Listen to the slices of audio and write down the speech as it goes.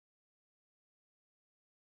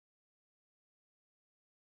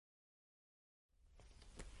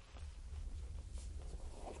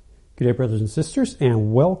Good day, brothers and sisters,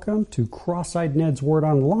 and welcome to Cross-Eyed Ned's Word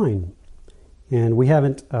Online. And we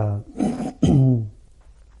haven't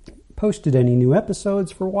posted any new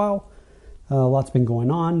episodes for a while. Lots been going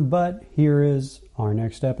on, but here is our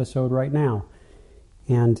next episode right now.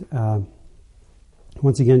 And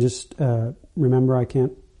once again, just remember, I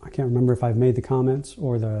can't remember if I've made the comments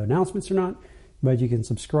or the announcements or not, but you can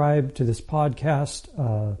subscribe to this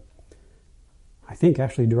podcast. I think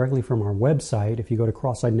actually directly from our website. If you go to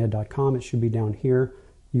crosseyeedned.com, it should be down here,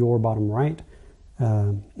 your bottom right.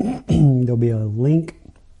 There'll be a link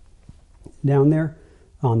down there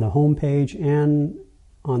on the home page, and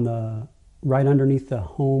on the right underneath the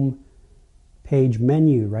home page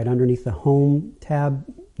menu, right underneath the home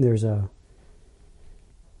tab, there's a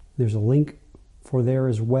link for there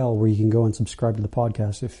as well, where you can go and subscribe to the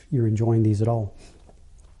podcast if you're enjoying these at all.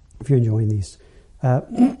 If you're enjoying these.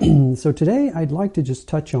 So today I'd like to just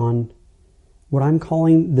touch on what I'm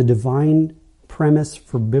calling the divine premise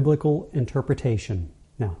for biblical interpretation.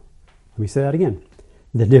 Now, let me say that again.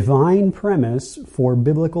 The divine premise for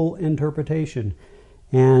biblical interpretation.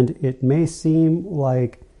 And it may seem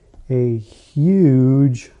like a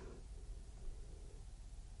huge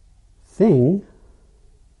thing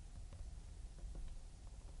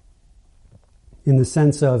in the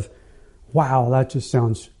sense of, wow, that just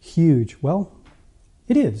sounds huge. Well,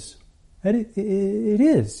 it is. It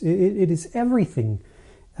is. It is everything.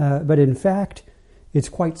 But in fact, it's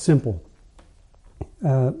quite simple.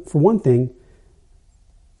 For one thing,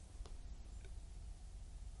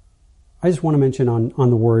 I just want to mention on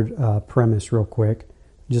the word premise real quick,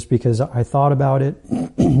 just because I thought about it,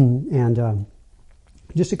 and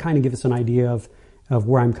just to kind of give us an idea of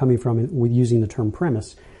where I'm coming from with using the term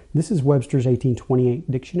premise. This is Webster's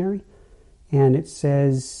 1828 dictionary, and it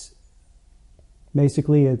says,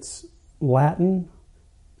 basically, it's Latin,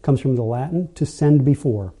 comes from the Latin, to send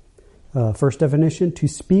before. First definition, to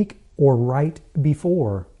speak or write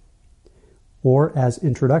before. Or as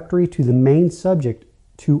introductory to the main subject,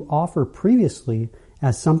 to offer previously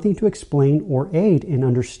as something to explain or aid in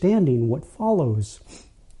understanding what follows.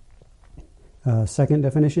 Second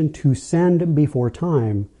definition, to send before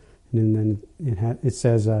time. And then it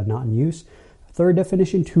says not in use. Third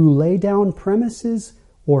definition, to lay down premises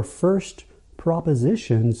or first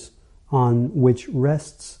propositions on which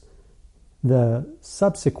rests the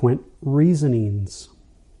subsequent reasonings.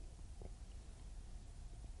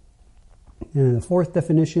 And the fourth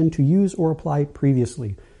definition, to use or apply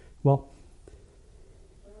previously. Well,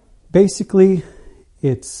 basically,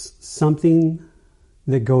 it's something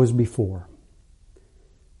that goes before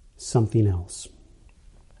something else.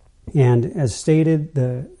 And as stated,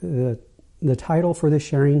 the title for this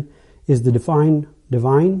sharing is the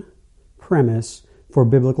divine premise for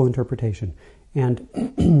biblical interpretation. And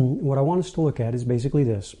what I want us to look at is basically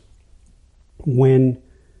this. When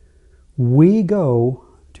we go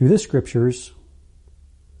to the scriptures,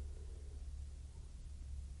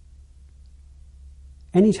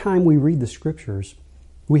 anytime we read the scriptures,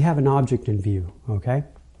 we have an object in view, okay?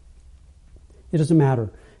 It doesn't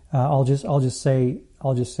matter. I'll just say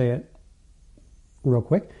it real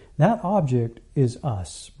quick. That object is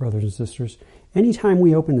us, brothers and sisters. Anytime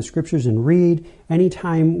we open the scriptures and read,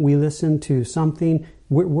 anytime we listen to something,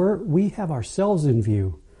 we have ourselves in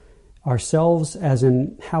view. Ourselves as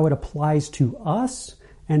in how it applies to us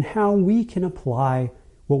and how we can apply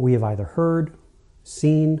what we have either heard,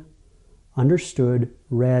 seen, understood,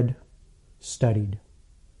 read, studied.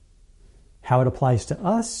 How it applies to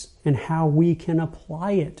us and how we can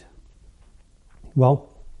apply it. Well,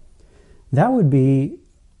 that would be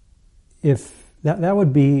that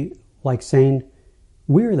would be like saying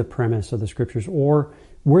we're the premise of the scriptures, or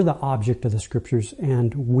we're the object of the scriptures,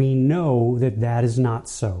 and we know that is not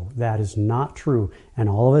so. That is not true. And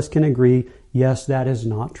all of us can agree, yes, that is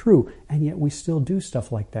not true. And yet we still do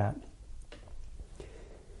stuff like that.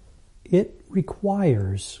 It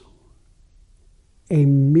requires a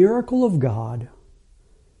miracle of God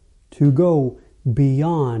to go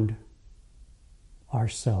beyond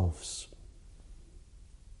ourselves.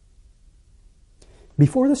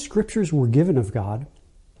 Before the scriptures were given of God,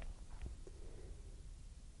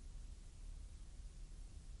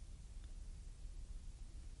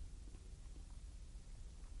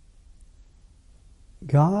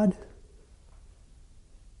 God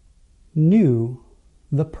knew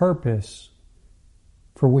the purpose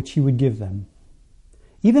for which He would give them.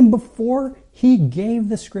 Even before He gave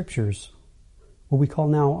the scriptures, what we call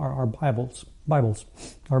now our Bibles,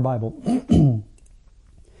 our Bible.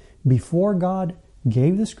 Before God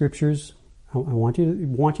gave the scriptures, I want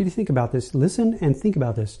you to think about this. Listen and think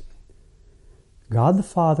about this. God the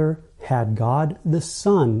Father had God the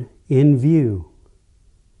Son in view.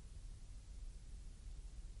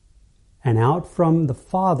 And out from the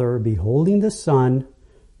Father, beholding the Son,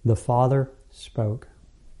 the Father spoke.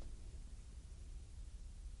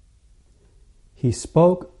 He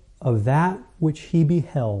spoke of that which he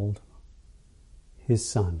beheld, his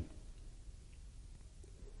Son.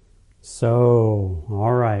 So,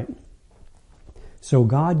 all right. So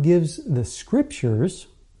God gives the Scriptures,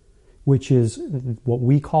 which is what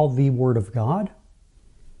we call the Word of God.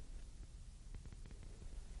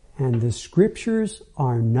 And the Scriptures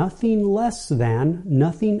are nothing less than,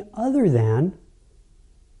 nothing other than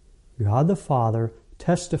God the Father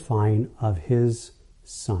testifying of His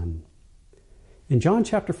Son. In John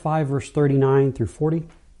chapter 5, verse 39 through 40,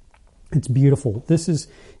 it's beautiful. This is,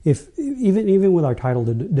 even with our title,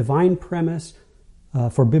 the divine premise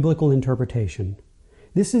for biblical interpretation.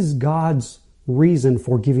 This is God's reason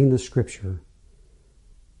for giving the Scripture.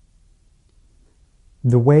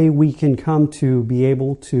 The way we can come to be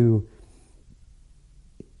able to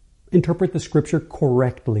interpret the Scripture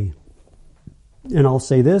correctly. And I'll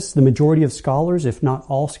say this, the majority of scholars, if not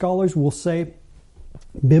all scholars, will say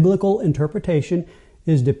biblical interpretation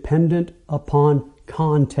is dependent upon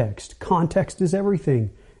context. Context is everything.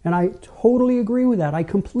 And I totally agree with that. I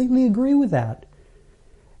completely agree with that.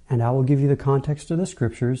 And I will give you the context of the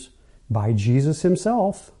Scriptures by Jesus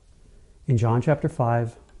Himself in John chapter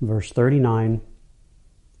 5, verse 39,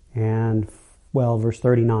 and, verse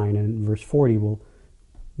 39 and verse 40,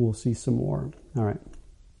 we'll see some more. All right.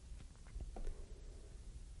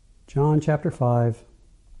 John chapter 5,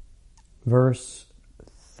 verse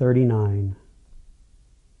 39.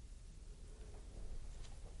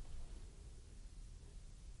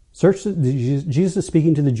 Jesus is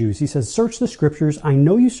speaking to the Jews. He says, "Search the Scriptures. I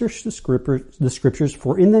know you search the Scriptures,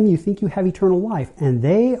 for in them you think you have eternal life, and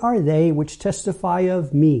they are they which testify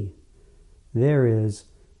of me." There is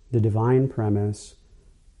the divine premise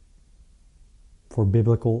for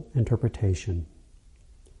biblical interpretation.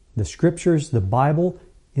 The Scriptures, the Bible,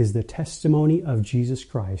 is the testimony of Jesus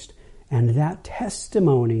Christ. And that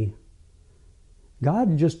testimony,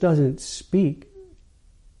 God just doesn't speak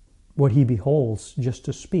what He beholds just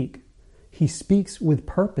to speak. He speaks with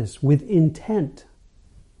purpose, with intent.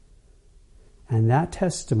 And that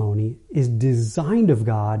testimony is designed of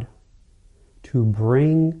God to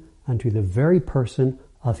bring unto the very person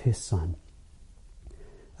of His Son.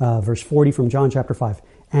 Verse 40 from John chapter 5.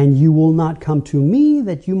 "And you will not come to me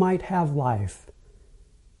that you might have life."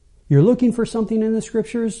 You're looking for something in the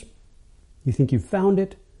Scriptures. You think you've found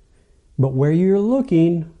it. But where you're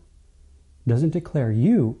looking doesn't declare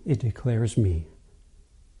you, it declares me.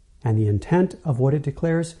 And the intent of what it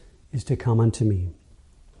declares is to come unto me.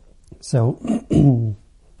 So,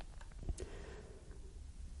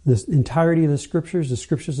 the entirety of the Scriptures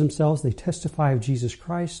themselves, they testify of Jesus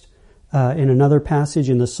Christ. In another passage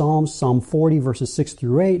in the Psalms, Psalm 40, verses 6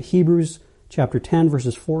 through 8, Hebrews chapter 10,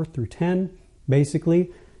 verses 4 through 10,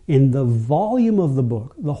 basically, in the volume of the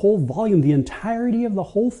book, the whole volume, the entirety of the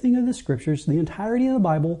whole thing of the Scriptures, the entirety of the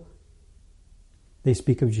Bible, they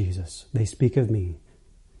speak of Jesus. They speak of me.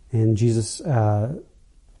 And Jesus,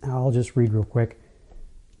 I'll just read real quick.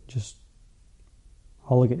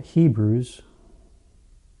 I'll look at Hebrews.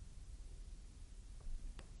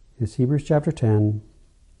 It's Hebrews chapter 10,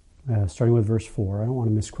 starting with verse 4. I don't want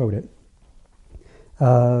to misquote it.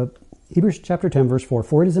 Hebrews chapter 10, verse 4.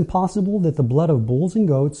 "For it is impossible that the blood of bulls and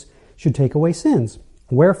goats should take away sins.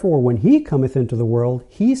 Wherefore, when He cometh into the world,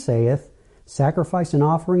 He saith, Sacrifice and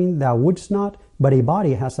offering thou wouldst not, but a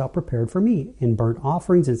body hast thou prepared for me. In burnt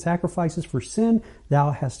offerings and sacrifices for sin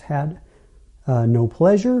thou hast had no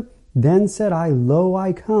pleasure. Then said I, Lo,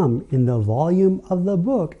 I come. In the volume of the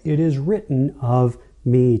book it is written of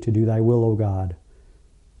me to do thy will, O God."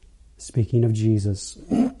 Speaking of Jesus.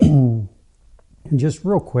 And just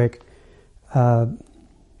real quick, the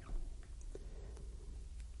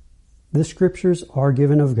Scriptures are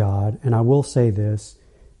given of God, and I will say this,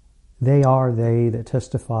 they are they that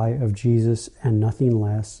testify of Jesus and nothing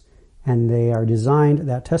less, and they are designed,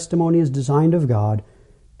 that testimony is designed of God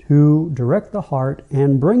to direct the heart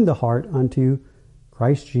and bring the heart unto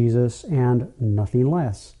Christ Jesus and nothing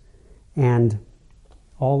less. And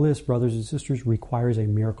all this, brothers and sisters, requires a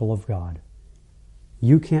miracle of God.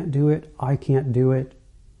 You can't do it, I can't do it,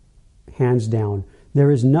 hands down. There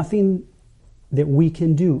is nothing that we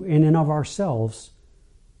can do in and of ourselves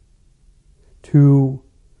to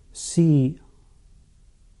see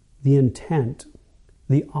the intent,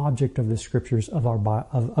 the object of the Scriptures of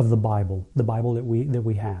the Bible that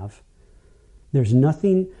we have. There's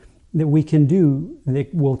nothing that we can do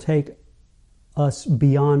that will take us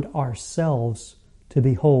beyond ourselves to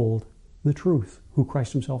behold the truth. who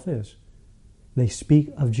Christ himself is. They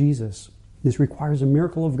speak of Jesus. This requires a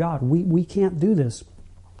miracle of God. We can't do this.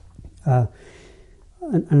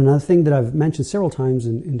 Another thing that I've mentioned several times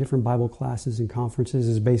in different Bible classes and conferences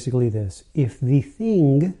is basically this. If the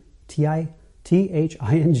thing,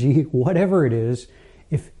 T-H-I-N-G, whatever it is,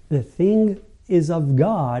 if the thing is of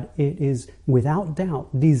God, it is without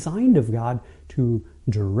doubt designed of God to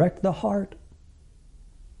direct the heart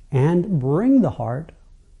and bring the heart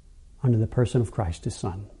under the person of Christ his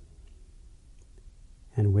Son.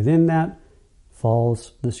 And within that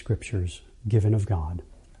falls the Scriptures given of God.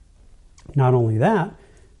 Not only that,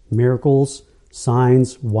 miracles,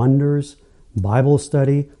 signs, wonders, Bible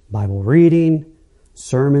study, Bible reading,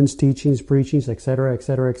 sermons, teachings, preachings, etc.,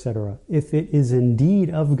 etc., etc. If it is indeed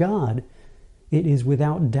of God, it is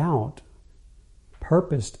without doubt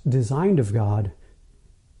purposed, designed of God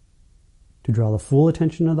to draw the full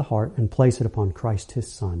attention of the heart and place it upon Christ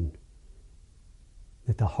his Son,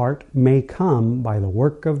 that the heart may come by the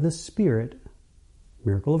work of the Spirit,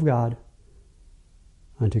 miracle of God,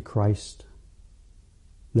 unto Christ,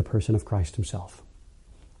 the person of Christ himself.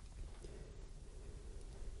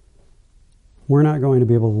 We're not going to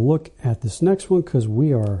be able to look at this next one because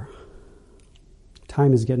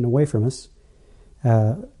time is getting away from us.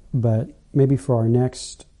 But maybe for our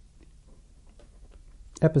next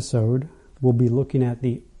episode, we'll be looking at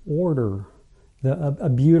the order, a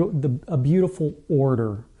beautiful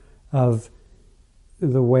order of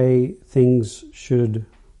the way things should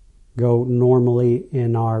go normally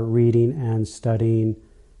in our reading and studying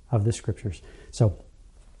of the Scriptures. So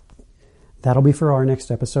that'll be for our next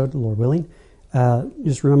episode, Lord willing.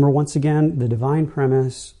 Just remember once again, the divine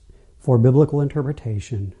premise for biblical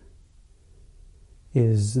interpretation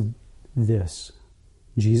is this.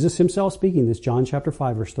 Jesus himself speaking this, John chapter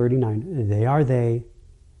 5, verse 39, they are they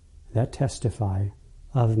that testify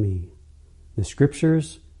of me. The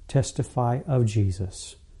Scriptures testify of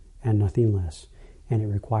Jesus and nothing less. And it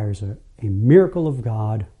requires a miracle of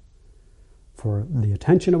God for the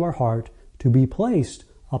attention of our heart to be placed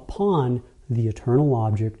upon the eternal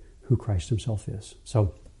object who Christ himself is.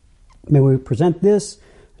 So may we present this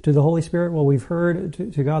to the Holy Spirit, what we've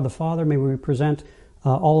heard, to God the Father. May we present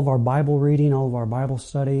all of our Bible reading, all of our Bible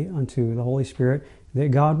study unto the Holy Spirit,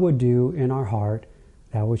 that God would do in our heart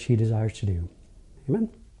that which he desires to do. Amen?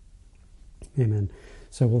 Amen.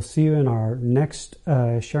 So we'll see you in our next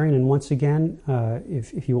sharing. And once again,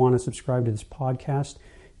 if you want to subscribe to this podcast,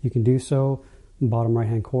 you can do so. Bottom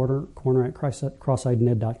right-hand corner at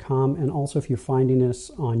crosseyeedned.com. And also, if you're finding us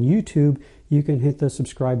on YouTube, you can hit the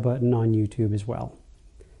subscribe button on YouTube as well.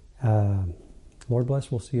 Lord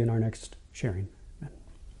bless. We'll see you in our next sharing.